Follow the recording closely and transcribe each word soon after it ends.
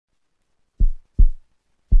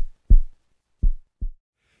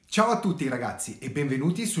Ciao a tutti ragazzi e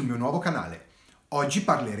benvenuti sul mio nuovo canale. Oggi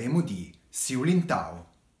parleremo di Siu Nim Tao.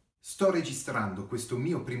 Sto registrando questo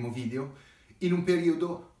mio primo video in un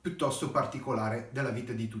periodo piuttosto particolare della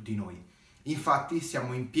vita di tutti noi. Infatti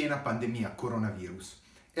siamo in piena pandemia coronavirus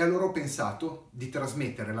e allora ho pensato di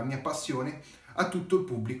trasmettere la mia passione a tutto il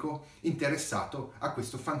pubblico interessato a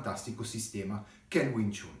questo fantastico sistema che è il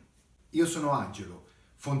Wing Chun. Io sono Angelo,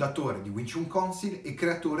 fondatore di Wing Chun Kuen e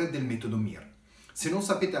creatore del metodo MIR. Se non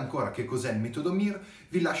sapete ancora che cos'è il metodo MIR,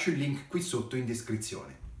 vi lascio il link qui sotto in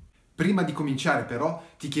descrizione. Prima di cominciare però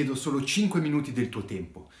ti chiedo solo 5 minuti del tuo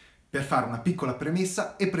tempo per fare una piccola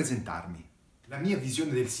premessa e presentarmi. La mia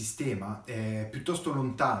visione del sistema è piuttosto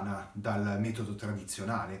lontana dal metodo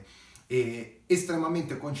tradizionale e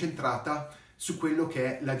estremamente concentrata su quello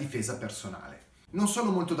che è la difesa personale. Non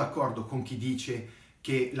sono molto d'accordo con chi dice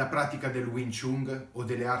che la pratica del Wing Chun o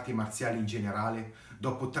delle arti marziali in generale,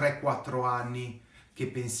 dopo 3-4 anni che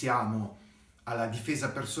pensiamo alla difesa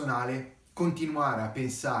personale, continuare a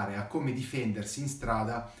pensare a come difendersi in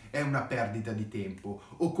strada è una perdita di tempo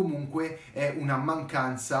o comunque è una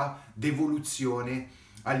mancanza d'evoluzione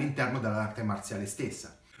all'interno dell'arte marziale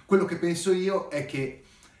stessa. Quello che penso io è che,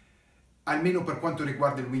 almeno per quanto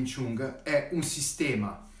riguarda il Wing Chun, è un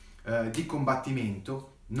sistema di combattimento,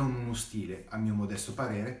 non uno stile, a mio modesto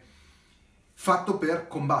parere, fatto per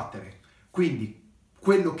combattere. Quindi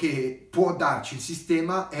quello che può darci il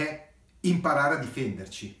sistema è imparare a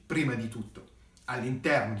difenderci, prima di tutto.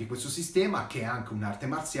 All'interno di questo sistema, che è anche un'arte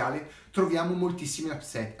marziale, troviamo moltissimi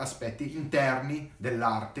aspetti interni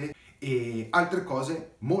dell'arte e altre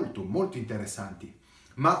cose molto molto interessanti.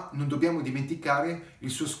 Ma non dobbiamo dimenticare il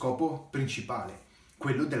suo scopo principale,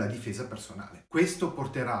 quello della difesa personale. Questo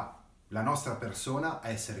porterà la nostra persona a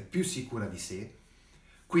essere più sicura di sé,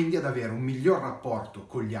 quindi ad avere un miglior rapporto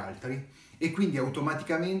con gli altri e quindi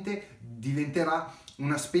automaticamente diventerà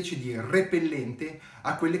una specie di repellente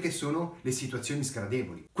a quelle che sono le situazioni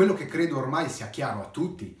sgradevoli. Quello che credo ormai sia chiaro a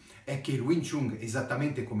tutti è che il Wing Chun,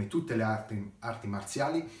 esattamente come tutte le arti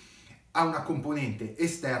marziali, ha una componente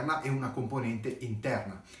esterna e una componente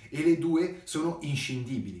interna e le due sono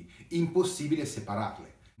inscindibili, impossibile separarle.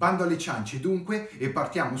 Bando alle ciance dunque e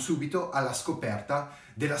partiamo subito alla scoperta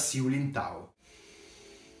della Siu Nim Tao.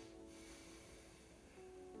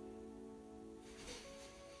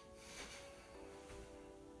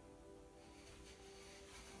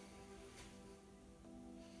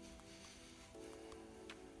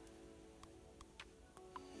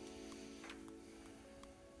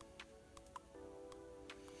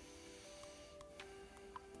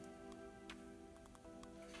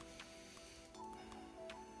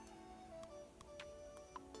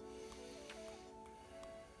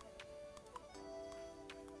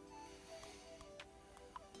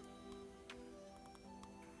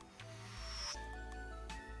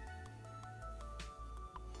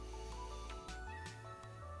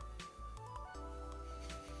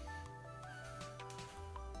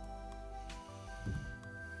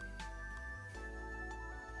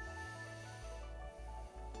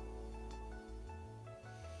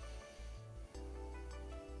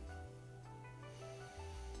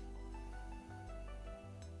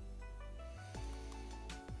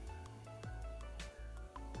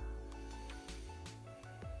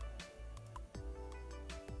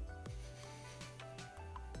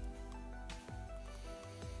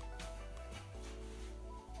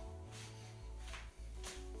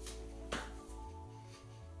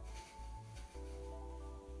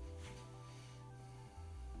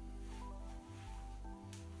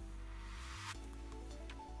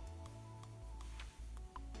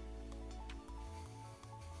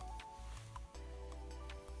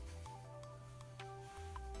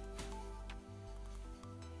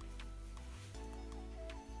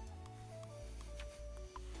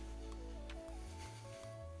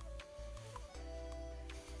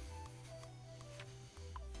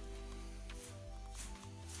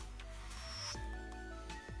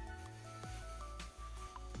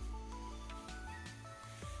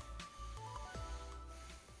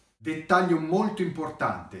 Dettaglio molto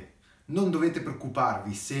importante, non dovete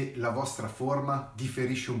preoccuparvi se la vostra forma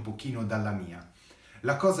differisce un pochino dalla mia.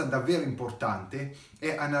 La cosa davvero importante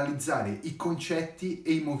è analizzare i concetti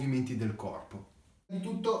e i movimenti del corpo. Di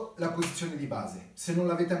tutto la posizione di base. Se non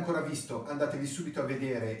l'avete ancora visto, andatevi subito a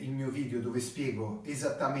vedere il mio video dove spiego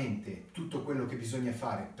esattamente tutto quello che bisogna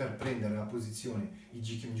fare per prendere la posizione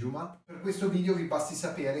Ijikimjuma. Per questo video vi basti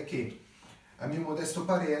sapere che, a mio modesto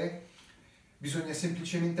parere, bisogna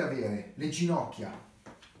semplicemente avere le ginocchia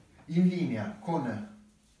in linea con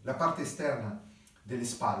la parte esterna delle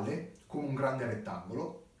spalle, come un grande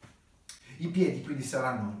rettangolo. I piedi quindi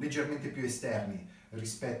saranno leggermente più esterni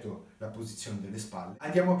rispetto alla posizione delle spalle.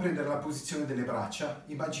 Andiamo a prendere la posizione delle braccia.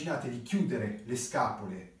 Immaginate di chiudere le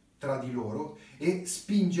scapole tra di loro e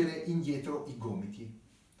spingere indietro i gomiti.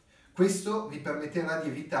 Questo vi permetterà di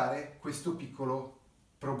evitare questo piccolo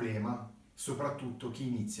problema, soprattutto chi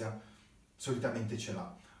inizia solitamente ce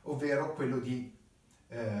l'ha, ovvero quello di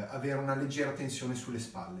avere una leggera tensione sulle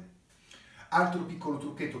spalle. Altro piccolo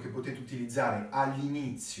trucchetto che potete utilizzare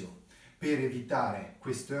all'inizio per evitare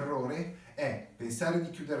questo errore è pensare di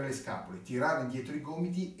chiudere le scapole, tirare indietro i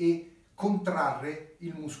gomiti e contrarre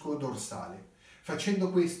il muscolo dorsale.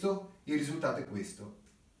 Facendo questo, il risultato è questo.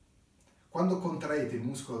 Quando contraete il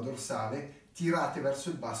muscolo dorsale, tirate verso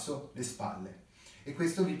il basso le spalle e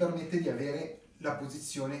questo vi permette di avere la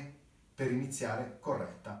posizione per iniziare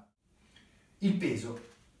corretta. Il peso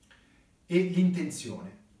e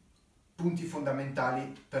l'intenzione, punti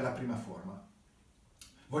fondamentali per la prima forma.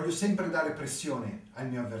 Voglio sempre dare pressione al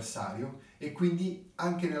mio avversario e quindi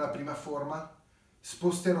anche nella prima forma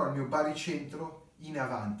sposterò il mio baricentro in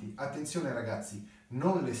avanti. Attenzione ragazzi,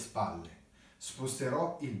 non le spalle,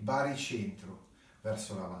 sposterò il baricentro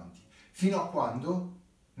verso l'avanti, fino a quando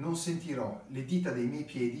non sentirò le dita dei miei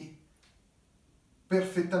piedi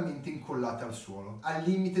perfettamente incollate al suolo, al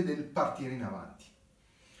limite del partire in avanti.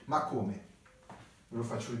 Ma come? Ve lo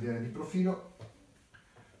faccio vedere di profilo.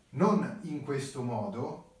 Non in questo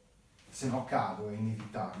modo, se no cado, è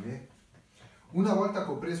inevitabile. Una volta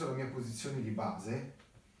che ho preso la mia posizione di base,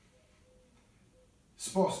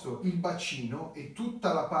 sposto il bacino e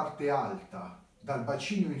tutta la parte alta dal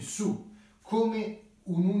bacino in su, come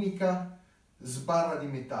un'unica sbarra di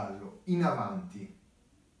metallo, in avanti.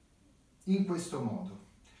 In questo modo.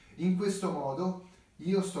 In questo modo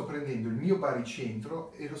io sto prendendo il mio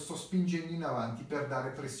baricentro e lo sto spingendo in avanti per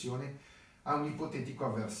dare pressione a un ipotetico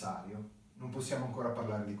avversario. Non possiamo ancora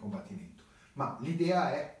parlare di combattimento, ma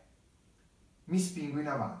l'idea è mi spingo in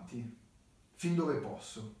avanti fin dove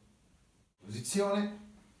posso. Posizione,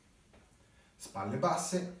 spalle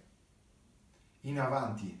basse, in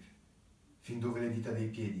avanti fin dove le dita dei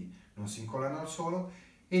piedi non si incollano al suolo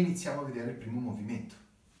e iniziamo a vedere il primo movimento.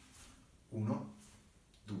 1,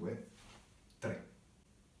 2, 3.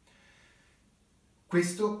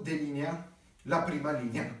 Questo delinea la prima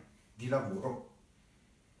linea di lavoro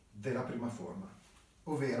della prima forma,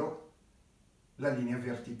 ovvero la linea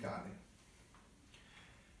verticale.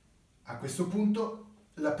 A questo punto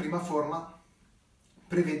la prima forma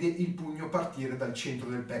prevede il pugno partire dal centro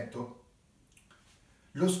del petto.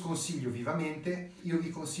 Lo sconsiglio vivamente, io vi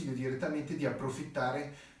consiglio direttamente di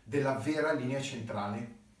approfittare della vera linea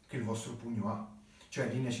centrale che il vostro pugno ha,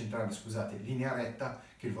 cioè linea centrale, scusate, linea retta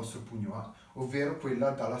che il vostro pugno ha, ovvero quella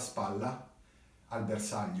dalla spalla al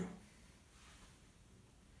bersaglio.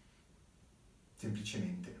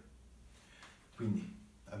 Semplicemente. Quindi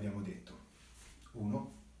abbiamo detto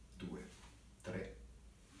 1, 2, 3,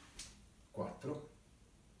 4,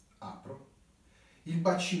 apro, il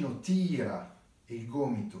bacino tira e il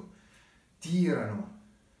gomito tirano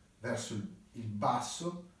verso il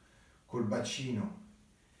basso col bacino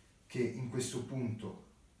che in questo punto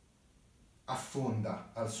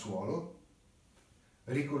affonda al suolo,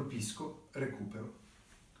 ricolpisco, recupero,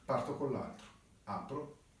 parto con l'altro,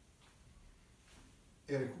 apro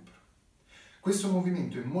e recupero. Questo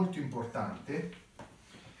movimento è molto importante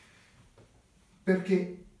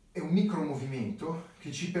perché è un micro movimento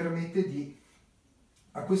che ci permette di,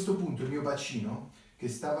 a questo punto il mio bacino che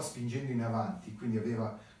stava spingendo in avanti, quindi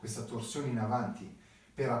aveva questa torsione in avanti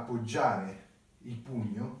per appoggiare il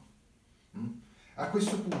pugno, a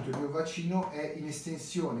questo punto il mio bacino è in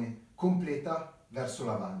estensione completa verso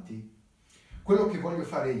l'avanti. Quello che voglio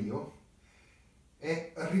fare io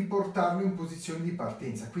è riportarlo in posizione di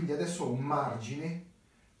partenza, quindi adesso ho un margine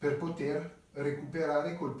per poter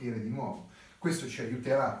recuperare e colpire di nuovo. Questo ci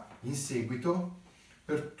aiuterà in seguito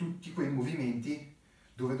per tutti quei movimenti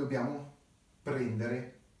dove dobbiamo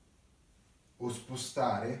prendere o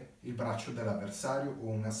spostare il braccio dell'avversario o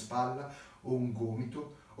una spalla o un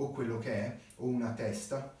gomito o quello che è, o una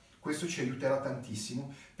testa. Questo ci aiuterà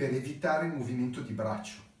tantissimo per evitare il movimento di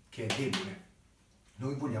braccio, che è debole.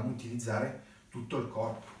 Noi vogliamo utilizzare tutto il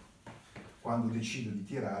corpo. Quando decido di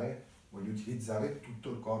tirare, voglio utilizzare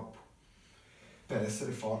tutto il corpo per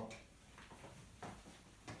essere forte.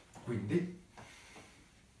 Quindi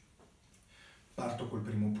parto col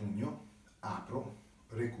primo pugno, apro,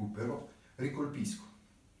 recupero, ricolpisco.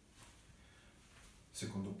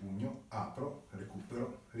 Secondo pugno, apro,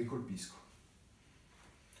 recupero, ricolpisco.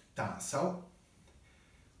 Tansao,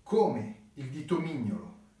 come il dito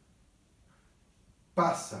mignolo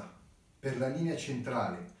passa per la linea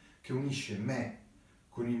centrale che unisce me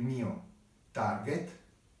con il mio target,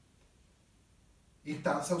 il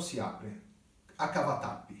tansao si apre a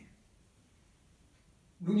cavatappi.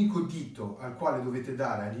 L'unico dito al quale dovete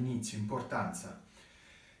dare all'inizio importanza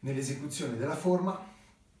nell'esecuzione della forma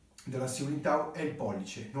della Siu Nim Tao è il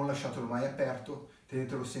pollice. Non lasciatelo mai aperto,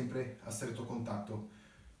 tenetelo sempre a stretto contatto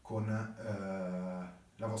con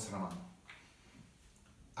la vostra mano.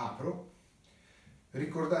 Apro.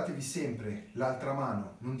 Ricordatevi sempre l'altra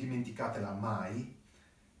mano, non dimenticatela mai,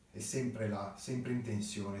 è sempre là, sempre in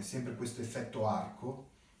tensione, sempre questo effetto arco.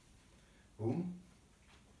 Boom.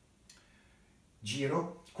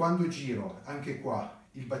 Giro. Quando giro, anche qua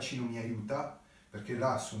il bacino mi aiuta, perché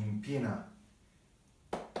là sono in piena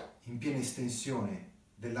estensione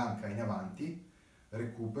dell'anca in avanti.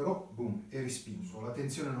 Recupero, boom, e respingo.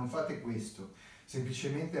 Attenzione, non fate questo,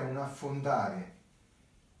 semplicemente è un affondare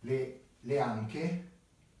le anche,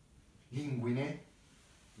 l'inguine,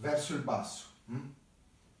 verso il basso,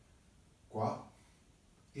 qua,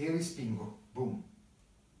 e respingo, boom,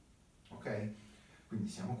 ok? Quindi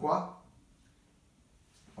siamo qua,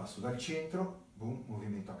 passo dal centro, boom,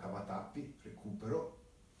 movimento a cavatappi, recupero,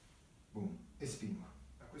 boom, e spingo.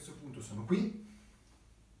 A questo punto sono qui,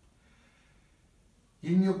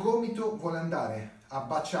 il mio gomito vuole andare a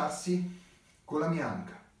baciarsi con la mia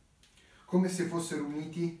anca, come se fossero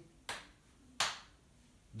uniti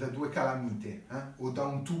da due calamite o da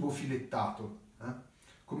un tubo filettato,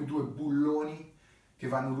 come due bulloni che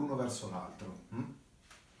vanno l'uno verso l'altro,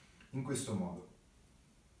 in questo modo.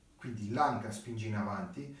 Quindi l'anca spinge in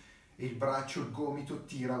avanti e il braccio, il gomito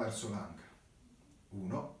tira verso l'anca.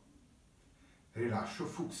 1, rilascio,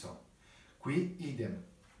 fuxo. Qui idem,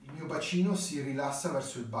 il mio bacino si rilassa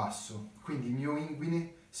verso il basso, quindi il mio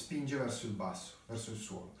inguine spinge verso il basso, verso il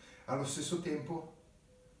suolo. Allo stesso tempo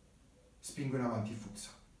spingo in avanti,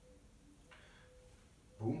 fuxo.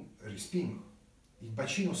 Boom, respingo. Il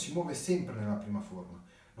bacino si muove sempre nella prima forma,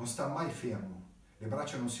 non sta mai fermo, le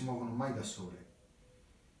braccia non si muovono mai da sole.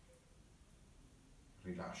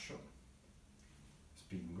 Rilascio,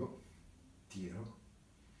 spingo, tiro.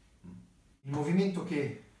 Il movimento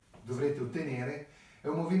che dovrete ottenere è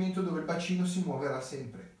un movimento dove il bacino si muoverà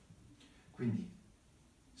sempre. Quindi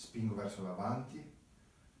spingo verso l'avanti,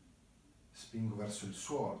 spingo verso il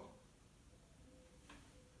suolo,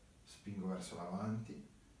 spingo verso l'avanti,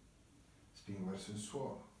 spingo verso il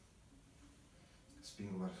suolo,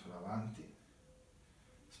 spingo verso l'avanti,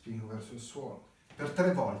 spingo verso il suolo. Per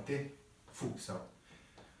 3 volte fuxo.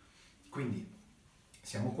 Quindi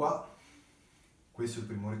siamo qua, questo è il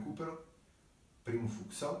primo recupero, primo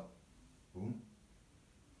fuxo, boom,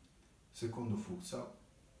 secondo fuxo,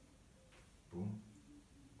 boom,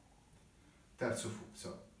 terzo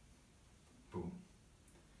fuxo, boom.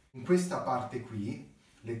 In questa parte qui,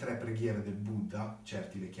 le 3 preghiere del Buddha,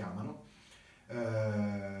 certi le chiamano,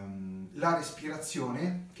 la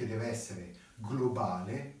respirazione, che deve essere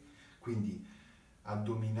globale, quindi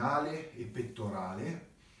addominale e pettorale,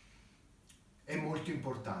 è molto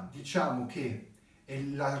importante. Diciamo che è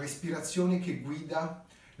la respirazione che guida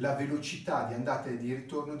la velocità di andata e di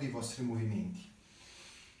ritorno dei vostri movimenti.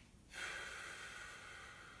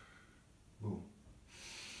 Boom.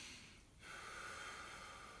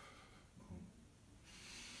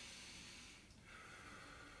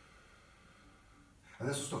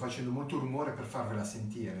 Adesso sto facendo molto rumore per farvela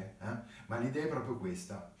sentire, ma l'idea è proprio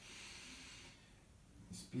questa.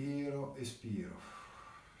 Inspiro, espiro.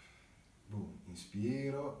 Boom.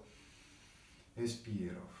 Inspiro,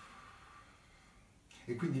 espiro.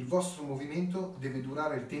 E quindi il vostro movimento deve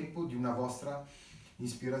durare il tempo di una vostra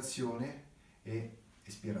ispirazione e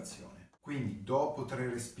espirazione. Quindi dopo 3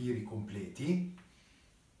 respiri completi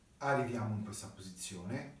arriviamo in questa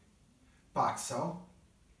posizione, Paxao,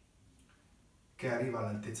 che arriva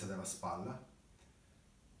all'altezza della spalla,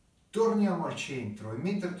 torniamo al centro e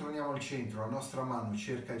mentre torniamo al centro la nostra mano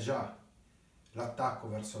cerca già l'attacco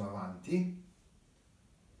verso l'avanti,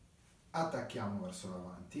 attacchiamo verso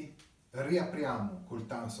l'avanti, riapriamo col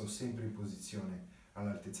tansao sempre in posizione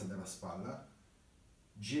all'altezza della spalla,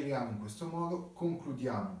 giriamo in questo modo,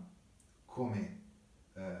 concludiamo come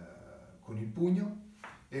con il pugno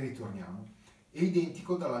e ritorniamo. E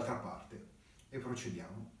identico dall'altra parte e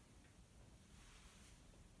procediamo.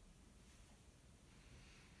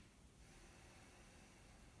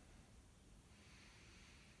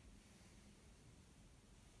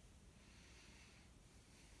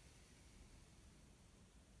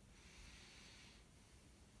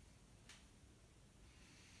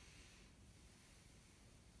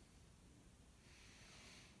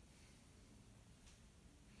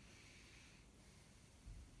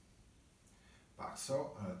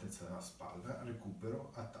 Passo all'altezza della spalla,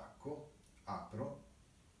 recupero, attacco, apro,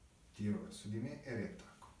 tiro verso di me e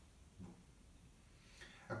riattacco.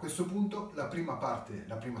 questo punto la prima parte,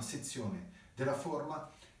 la prima sezione della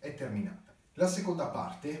forma è terminata. La seconda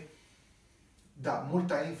parte dà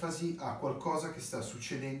molta enfasi a qualcosa che sta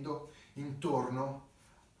succedendo intorno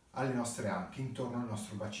alle nostre anche, intorno al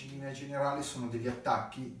nostro bacino. In generale sono degli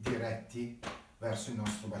attacchi diretti verso il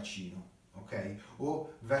nostro bacino, ok?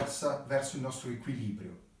 O verso il nostro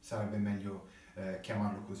equilibrio, sarebbe meglio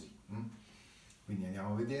chiamarlo così. Quindi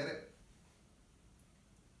andiamo a vedere.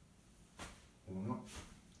 1,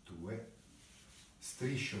 2,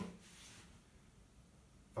 striscio,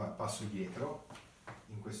 passo dietro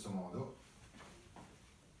in questo modo,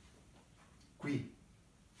 qui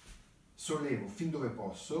sollevo fin dove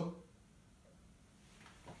posso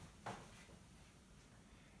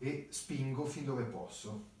e spingo fin dove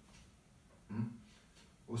posso,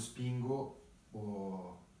 o spingo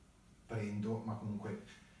o prendo, ma comunque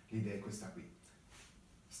l'idea è questa qui.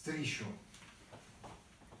 Striscio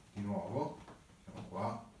di nuovo, siamo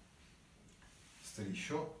qua,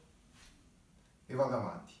 striscio e vado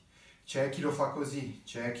avanti. C'è chi lo fa così,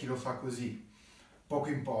 c'è chi lo fa così, poco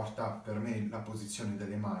importa per me la posizione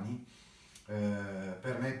delle mani,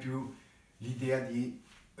 per me è più l'idea di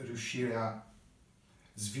riuscire a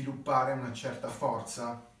sviluppare una certa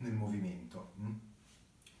forza nel movimento.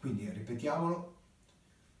 Quindi ripetiamolo.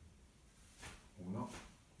 1,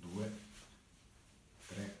 2,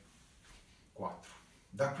 3, 4.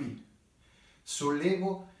 Da qui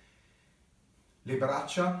sollevo le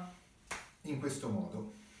braccia in questo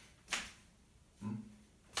modo.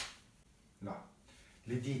 Là.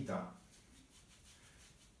 Le dita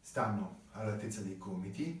stanno all'altezza dei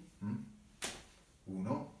gomiti.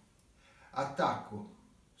 1. Attacco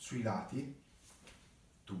sui lati.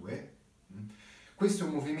 2. Questo è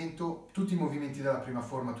un movimento, tutti i movimenti della prima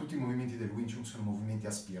forma, tutti i movimenti del Wing Chun sono movimenti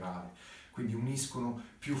a spirale, quindi uniscono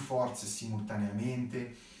più forze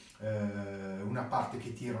simultaneamente, una parte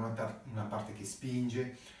che tira, una parte che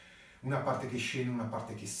spinge, una parte che scende, una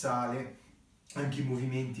parte che sale. Anche i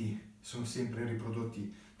movimenti sono sempre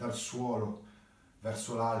riprodotti dal suolo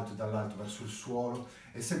verso l'alto, dall'alto verso il suolo,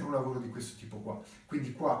 è sempre un lavoro di questo tipo qua.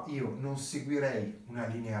 Quindi qua io non seguirei una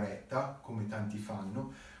linea retta come tanti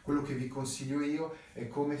fanno. Quello che vi consiglio io è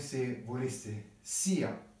come se voleste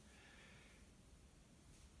sia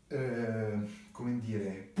come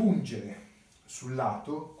dire, pungere sul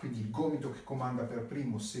lato, quindi il gomito che comanda per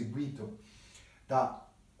primo, seguito da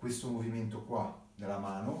questo movimento qua della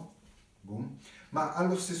mano, boom, ma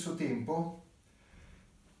allo stesso tempo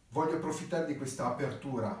voglio approfittare di questa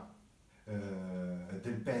apertura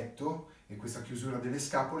del petto e questa chiusura delle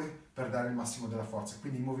scapole per dare il massimo della forza.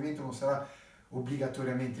 Quindi il movimento non sarà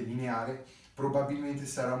obbligatoriamente lineare, probabilmente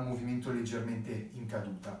sarà un movimento leggermente in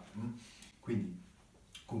caduta. Quindi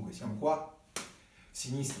comunque siamo qua,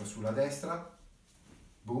 sinistra sulla destra,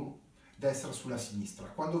 boom, destra sulla sinistra.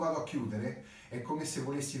 Quando vado a chiudere è come se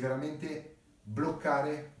volessi veramente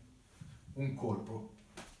bloccare un colpo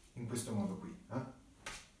in questo modo qui.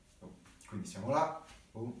 Quindi siamo là,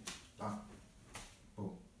 boom, là,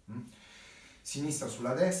 boom. Sinistra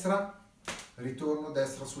sulla destra, ritorno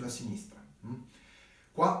destra sulla sinistra.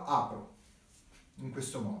 Qua apro in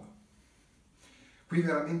questo modo. Qui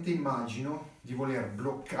veramente immagino di voler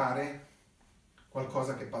bloccare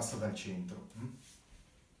qualcosa che passa dal centro.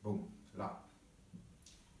 Boom, là.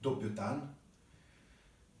 Doppio tan.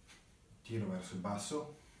 Tiro verso il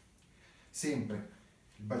basso. Sempre,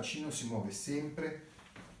 il bacino si muove sempre,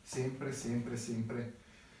 sempre, sempre, sempre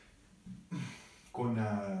con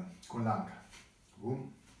l'anca.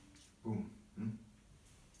 Boom, boom.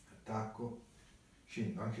 Attacco,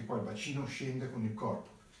 scendo. Anche qua il bacino scende con il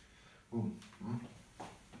corpo. Boom.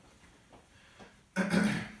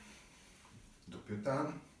 Doppio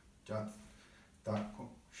tan, già,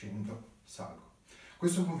 attacco, scendo, salgo.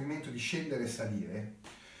 Questo movimento di scendere e salire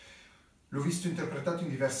l'ho visto interpretato in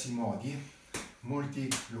diversi modi, molti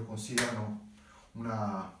lo considerano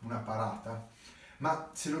una parata,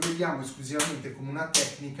 ma se lo vediamo esclusivamente come una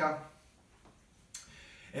tecnica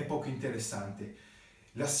è poco interessante.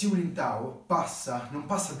 La Siu Nim Tao non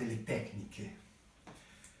passa delle tecniche,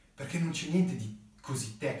 perché non c'è niente di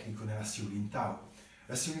così tecnico nella Siu Nim Tao.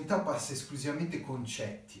 La Siu Nim Tao passa esclusivamente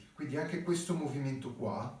concetti, quindi anche questo movimento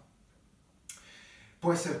qua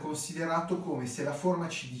può essere considerato come se la forma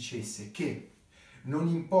ci dicesse che non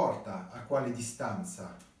importa a quale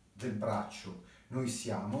distanza del braccio noi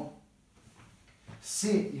siamo,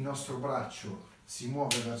 se il nostro braccio si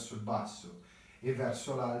muove verso il basso e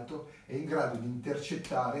verso l'alto, è in grado di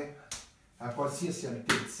intercettare a qualsiasi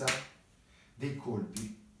altezza dei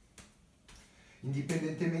colpi,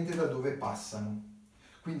 indipendentemente da dove passano.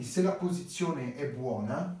 Quindi se la posizione è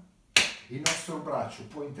buona Il nostro braccio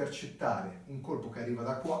può intercettare un colpo che arriva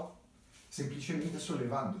da qua semplicemente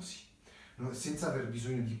sollevandosi, senza aver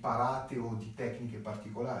bisogno di parate o di tecniche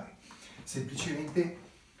particolari. Semplicemente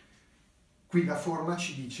qui la forma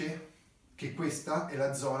ci dice che questa è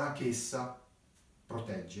la zona che essa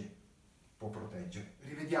protegge, può proteggere.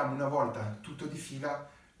 Rivediamo una volta tutto di fila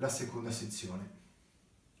la seconda sezione.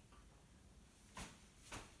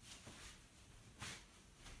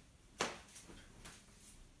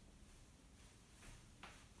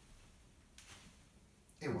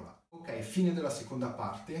 E voilà. Ok, fine della seconda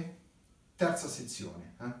parte, terza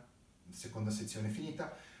sezione, seconda sezione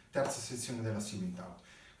finita, terza sezione della Siu Nim Tao.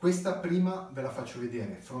 Questa prima ve la faccio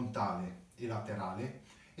vedere frontale e laterale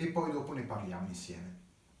e poi dopo ne parliamo insieme.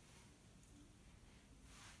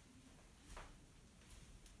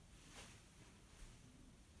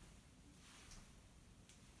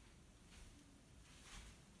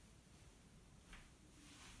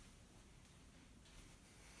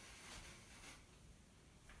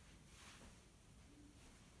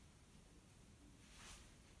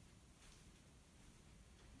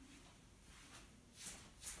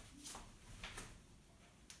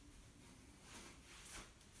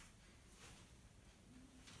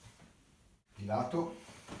 Di lato,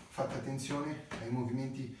 fate attenzione ai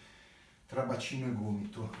movimenti tra bacino e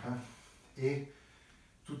gomito e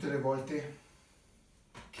tutte le volte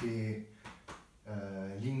che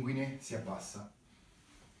l'inguine si abbassa.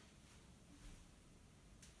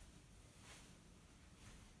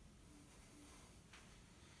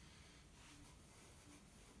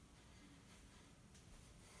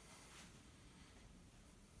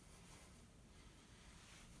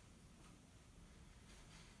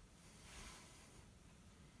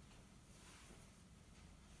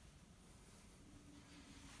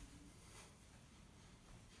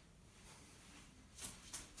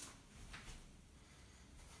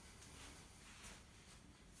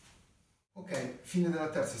 Ok, fine della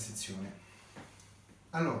terza sezione.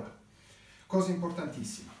 Allora, cosa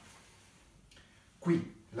importantissima.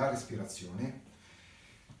 Qui la respirazione,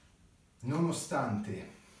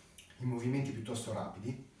 nonostante i movimenti piuttosto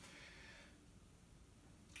rapidi,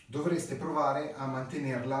 dovreste provare a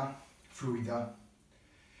mantenerla fluida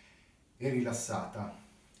e rilassata,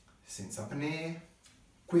 senza apnee.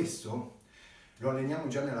 Questo lo alleniamo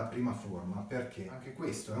già nella prima forma, perché anche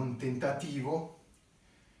questo è un tentativo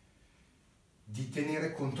di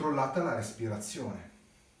tenere controllata la respirazione.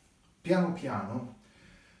 Piano piano,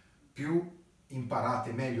 più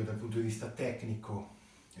imparate meglio dal punto di vista tecnico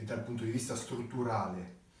e dal punto di vista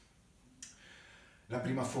strutturale la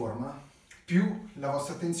prima forma, più la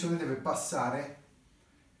vostra attenzione deve passare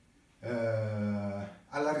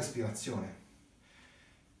alla respirazione.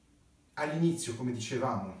 All'inizio, come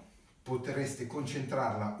dicevamo, potreste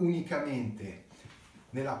concentrarla unicamente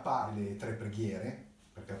nella le tre preghiere,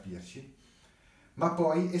 per capirci, ma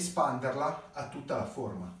poi espanderla a tutta la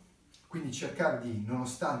forma. Quindi cercare di,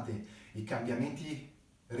 nonostante i cambiamenti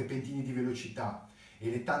repentini di velocità e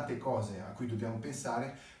le tante cose a cui dobbiamo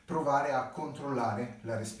pensare, provare a controllare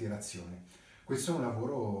la respirazione. Questo è un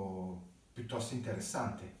lavoro piuttosto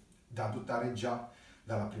interessante da adottare già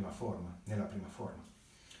nella prima forma.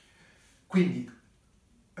 Quindi,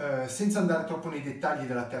 senza andare troppo nei dettagli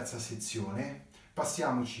della terza sezione,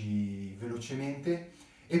 passiamoci velocemente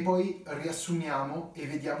e poi riassumiamo e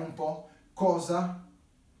vediamo un po' cosa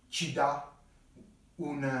ci dà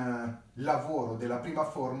un lavoro della prima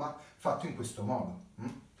forma fatto in questo modo.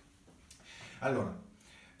 Allora,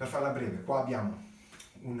 per farla breve, qua abbiamo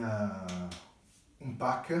un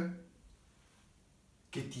pack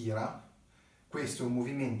che tira. Questo è un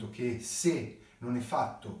movimento che, se non è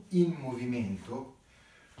fatto in movimento,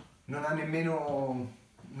 non ha nemmeno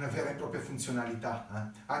una vera e propria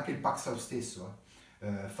funzionalità. Anche il pack stesso,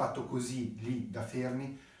 fatto così lì da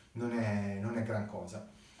fermi, non è gran cosa.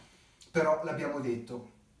 Però l'abbiamo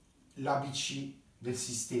detto, l'ABC del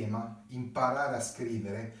sistema, imparare a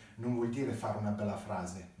scrivere non vuol dire fare una bella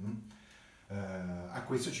frase. A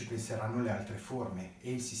questo ci penseranno le altre forme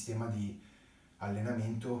e il sistema di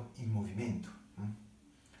allenamento in movimento.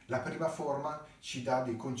 La prima forma ci dà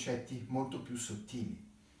dei concetti molto più sottili.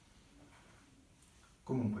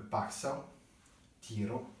 Comunque, passo,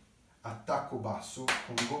 tiro, attacco basso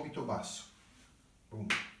con gomito basso, boom,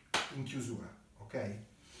 in chiusura, ok?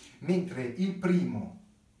 Mentre il primo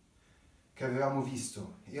che avevamo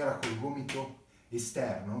visto era col gomito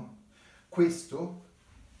esterno, questo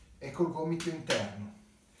è col gomito interno.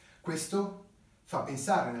 Questo fa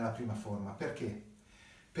pensare nella prima forma. Perché?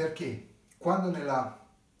 Perché quando nella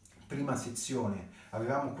prima sezione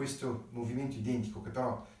avevamo questo movimento identico che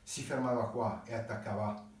però si fermava qua e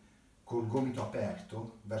attaccava col gomito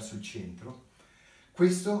aperto verso il centro,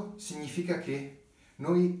 questo significa che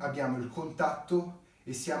noi abbiamo il contatto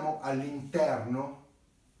e siamo all'interno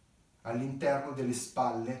delle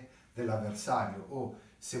spalle dell'avversario, o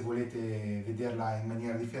se volete vederla in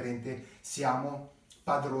maniera differente, siamo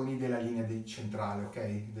padroni della linea centrale,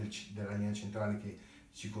 ok? Della linea centrale che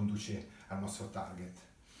ci conduce al nostro target.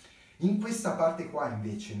 In questa parte qua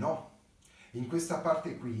invece no, in questa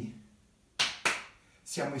parte qui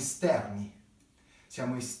siamo esterni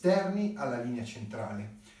alla linea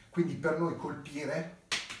centrale, quindi per noi colpire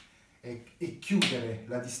e chiudere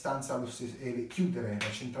la distanza e chiudere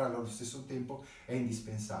la centrale allo stesso tempo è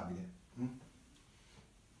indispensabile.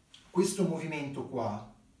 Questo movimento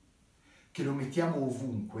qua, che lo mettiamo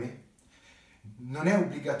ovunque, non è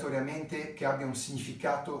obbligatoriamente che abbia un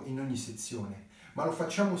significato in ogni sezione, ma lo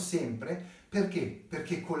facciamo sempre perché?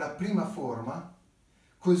 Perché con la prima forma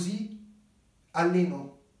così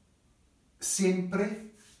alleno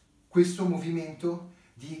sempre questo movimento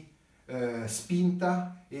di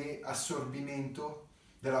spinta e assorbimento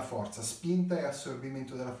della forza, spinta e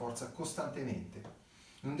assorbimento della forza costantemente.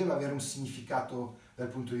 Non deve avere un significato dal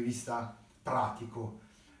punto di vista pratico,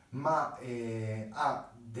 ma ha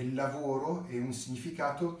del lavoro e un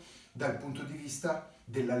significato dal punto di vista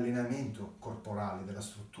dell'allenamento corporale, della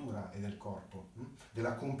struttura e del corpo,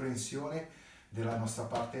 della comprensione della nostra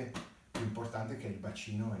parte più importante, che è il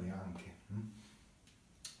bacino e le anche.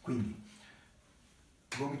 Quindi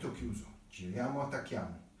gomito chiuso, giriamo,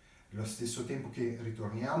 attacchiamo, allo stesso tempo che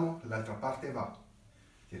ritorniamo l'altra parte va,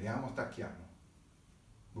 giriamo, attacchiamo,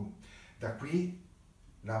 boom. Da qui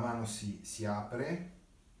la mano si apre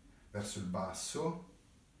verso il basso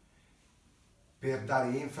per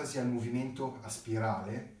dare enfasi al movimento a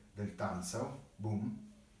spirale del Tansao,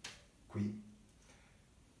 boom, qui,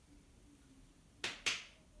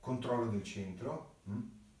 controllo del centro,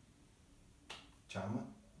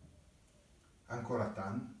 diciamo, ancora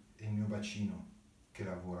Tan, è il mio bacino che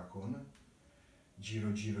lavora con,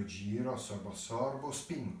 giro, giro, giro, assorbo, assorbo,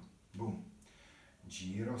 spingo, boom,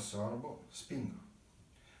 giro, assorbo, spingo,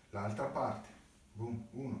 l'altra parte, boom,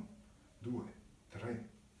 1, 2, 3,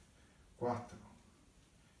 4,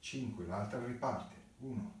 5, l'altra riparte,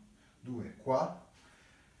 1, 2, qua,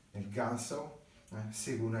 nel Gansao,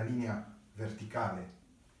 segue una linea verticale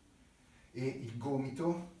e il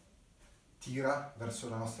gomito tira verso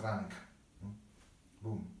la nostra anca,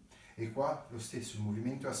 boom, e qua lo stesso, il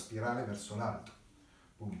movimento è a spirale verso l'alto,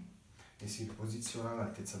 boom, e si riposiziona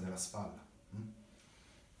all'altezza della spalla,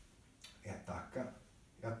 e attacca,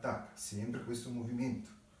 sempre questo movimento,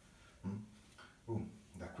 boom,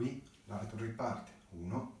 da qui l'altro riparte,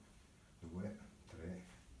 1, 2, 3,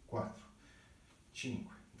 4,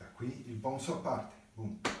 5, da qui il bonso parte,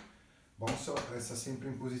 boom, bonso resta sempre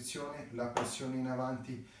in posizione, la pressione in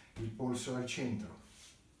avanti, il polso al centro,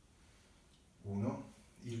 1,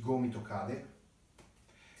 il gomito cade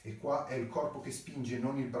e qua è il corpo che spinge,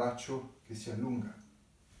 non il braccio che si allunga,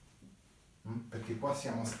 perché qua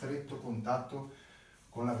siamo a stretto contatto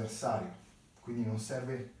con l'avversario, quindi non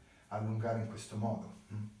serve allungare in questo modo,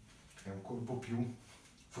 è un colpo più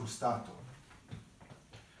frustato,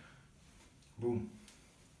 boom,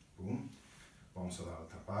 boom, bonso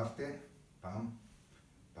dall'altra parte, pam,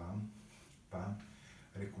 pam, pam,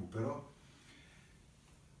 recupero.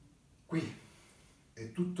 Qui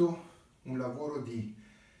è tutto un lavoro di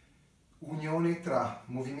unione tra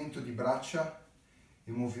movimento di braccia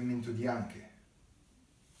e movimento di anche.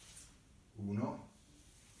 1,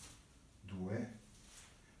 2,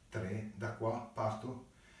 3, da qua parto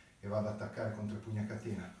e vado ad attaccare contro il pugno a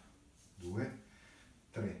catena. 2,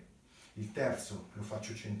 3. Il terzo lo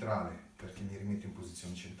faccio centrale perché mi rimetto in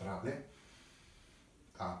posizione centrale.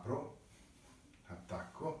 Apro,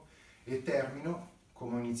 attacco e termino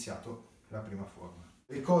come ho iniziato la prima forma.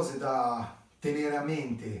 Le cose da tenere a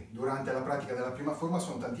mente durante la pratica della prima forma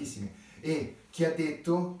sono tantissime e chi ha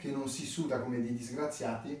detto che non si suda come dei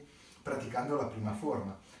disgraziati praticando la prima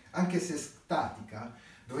forma? Anche se statica,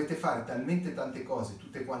 dovete fare talmente tante cose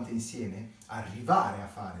tutte quante insieme, arrivare a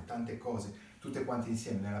fare tante cose tutte quante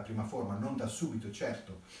insieme nella prima forma, non da subito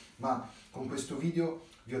certo, ma con questo video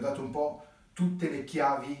vi ho dato un po' tutte le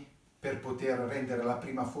chiavi per poter rendere la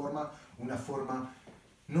prima forma una forma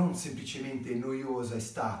non semplicemente noiosa e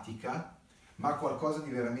statica, ma qualcosa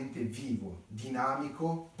di veramente vivo,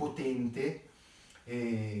 dinamico, potente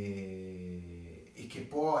e che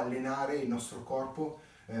può allenare il nostro corpo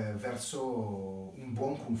verso un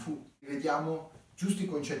buon Kung Fu. Vediamo giusto i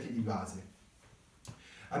concetti di base.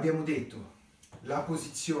 Abbiamo detto la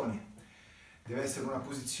posizione deve essere una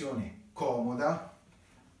posizione comoda,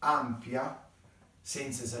 ampia,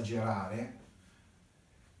 senza esagerare,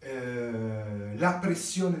 La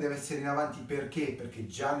pressione deve essere in avanti perché? Perché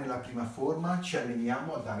già nella prima forma ci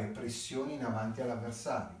alleniamo a dare pressione in avanti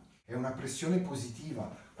all'avversario. È una pressione positiva,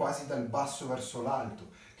 quasi dal basso verso l'alto,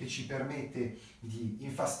 che ci permette di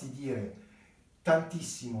infastidire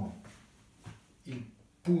tantissimo il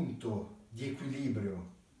punto di equilibrio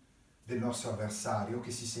del nostro avversario, che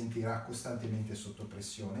si sentirà costantemente sotto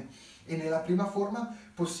pressione, e nella prima forma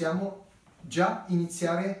possiamo già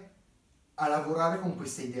iniziare a lavorare con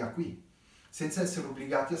questa idea qui, senza essere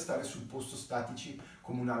obbligati a stare sul posto statici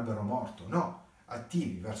come un albero morto. No,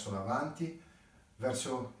 attivi verso l'avanti,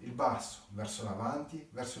 verso il basso, verso l'avanti,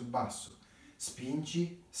 verso il basso.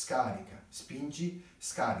 Spingi, scarica, spingi,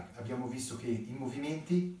 scarica. Abbiamo visto che i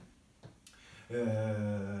movimenti,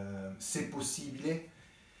 se possibile,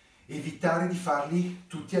 evitare di farli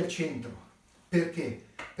tutti al centro. Perché?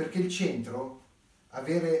 Perché il centro,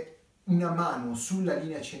 avere una mano sulla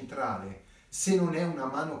linea centrale, se non è una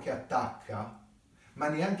mano che attacca, ma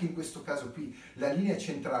neanche in questo caso qui, la linea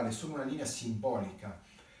centrale è solo una linea simbolica,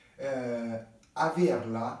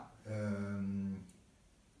 averla,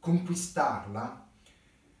 conquistarla,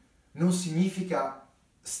 non significa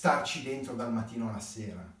starci dentro dal mattino alla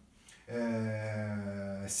sera,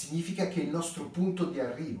 significa che è il nostro punto di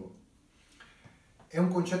arrivo. È un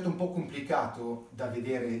concetto un po' complicato da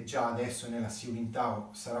vedere già adesso nella Siu Nim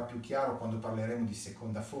Tao, sarà più chiaro quando parleremo di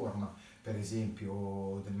seconda forma, per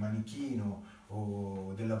esempio del manichino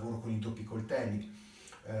o del lavoro con i doppi coltelli.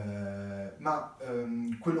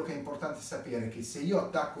 Quello che è importante sapere è che se io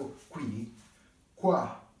attacco qui,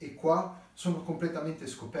 qua e qua sono completamente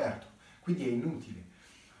scoperto, quindi è inutile.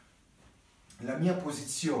 La mia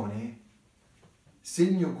posizione, se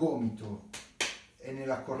il mio gomito è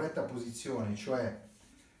nella corretta posizione, cioè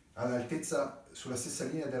all'altezza, sulla stessa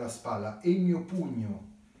linea della spalla, e il mio pugno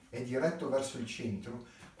è diretto verso il centro,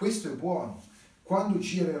 questo è buono. Quando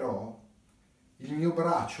girerò, il mio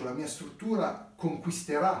braccio, la mia struttura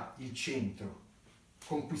conquisterà il centro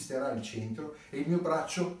e il mio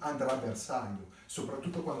braccio andrà a bersaglio,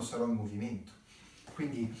 soprattutto quando sarò in movimento.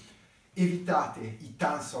 Quindi evitate i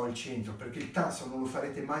tanso al centro, perché il tanso non lo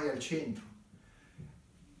farete mai al centro.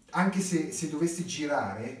 Anche se doveste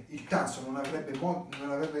girare, il tanso non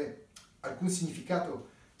avrebbe alcun significato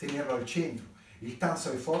tenerlo al centro. Il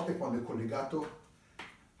tanso è forte quando è collegato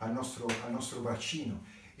al nostro bacino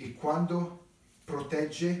e quando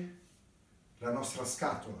protegge la nostra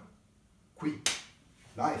scatola. Qui,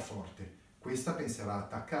 là è forte, questa penserà a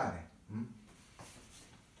attaccare.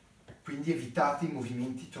 Quindi evitate i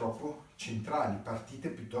movimenti troppo centrali, partite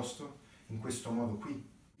piuttosto in questo modo qui.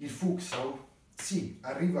 Il futsal, sì,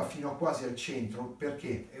 arriva fino a quasi al centro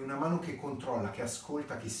perché è una mano che controlla, che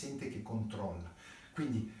ascolta, che sente, che controlla.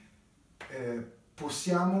 Quindi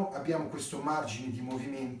abbiamo questo margine di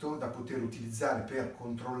movimento da poter utilizzare per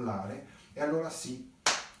controllare, e allora sì,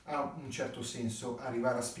 ha un certo senso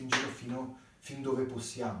arrivare a spingerlo fin dove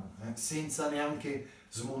possiamo, senza neanche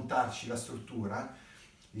smontarci la struttura.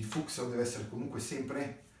 Il futsal deve essere comunque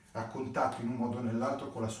sempre a contatto in un modo o nell'altro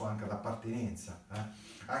con la sua anca d'appartenenza,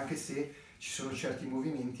 anche se ci sono certi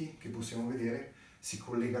movimenti che possiamo vedere si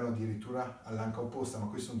collegano addirittura all'anca opposta, ma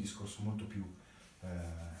questo è un discorso molto più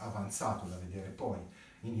avanzato da vedere poi.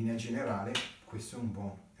 In linea generale questo è un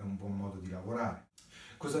buon modo di lavorare.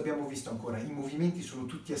 Cosa abbiamo visto ancora? I movimenti sono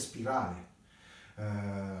tutti a spirale,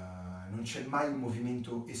 non c'è mai un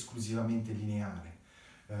movimento esclusivamente lineare.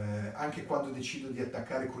 Anche quando decido di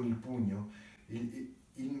attaccare con il pugno, il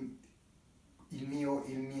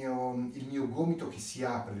mio gomito che si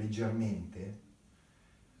apre leggermente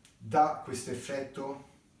dà questo effetto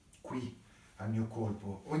qui al mio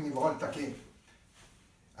colpo. Ogni volta che,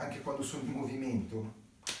 anche quando sono in movimento,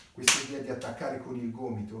 questa idea di attaccare con il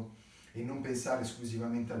gomito e non pensare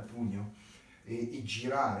esclusivamente al pugno e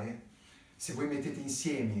girare, se voi mettete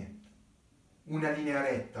insieme una linea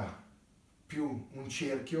retta più un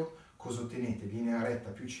cerchio, cosa ottenete? Linea retta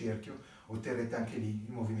più cerchio, otterrete anche lì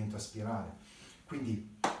il movimento a spirale.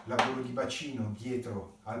 Quindi lavoro di bacino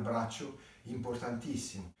dietro al braccio,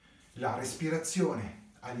 importantissimo. La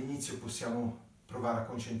respirazione, all'inizio possiamo provare a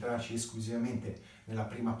concentrarci esclusivamente nella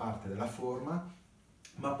prima parte della forma,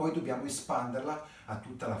 ma poi dobbiamo espanderla a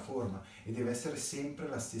tutta la forma e deve essere sempre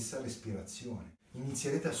la stessa respirazione.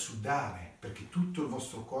 Inizierete a sudare perché tutto il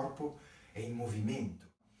vostro corpo è in movimento.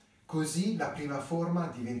 Così la prima forma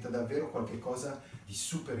diventa davvero qualcosa di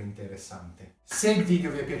super interessante. Se il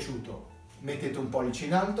video vi è piaciuto, mettete un pollice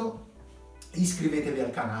in alto, iscrivetevi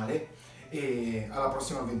al canale e alla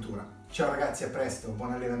prossima avventura. Ciao ragazzi, a presto,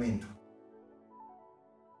 buon allenamento!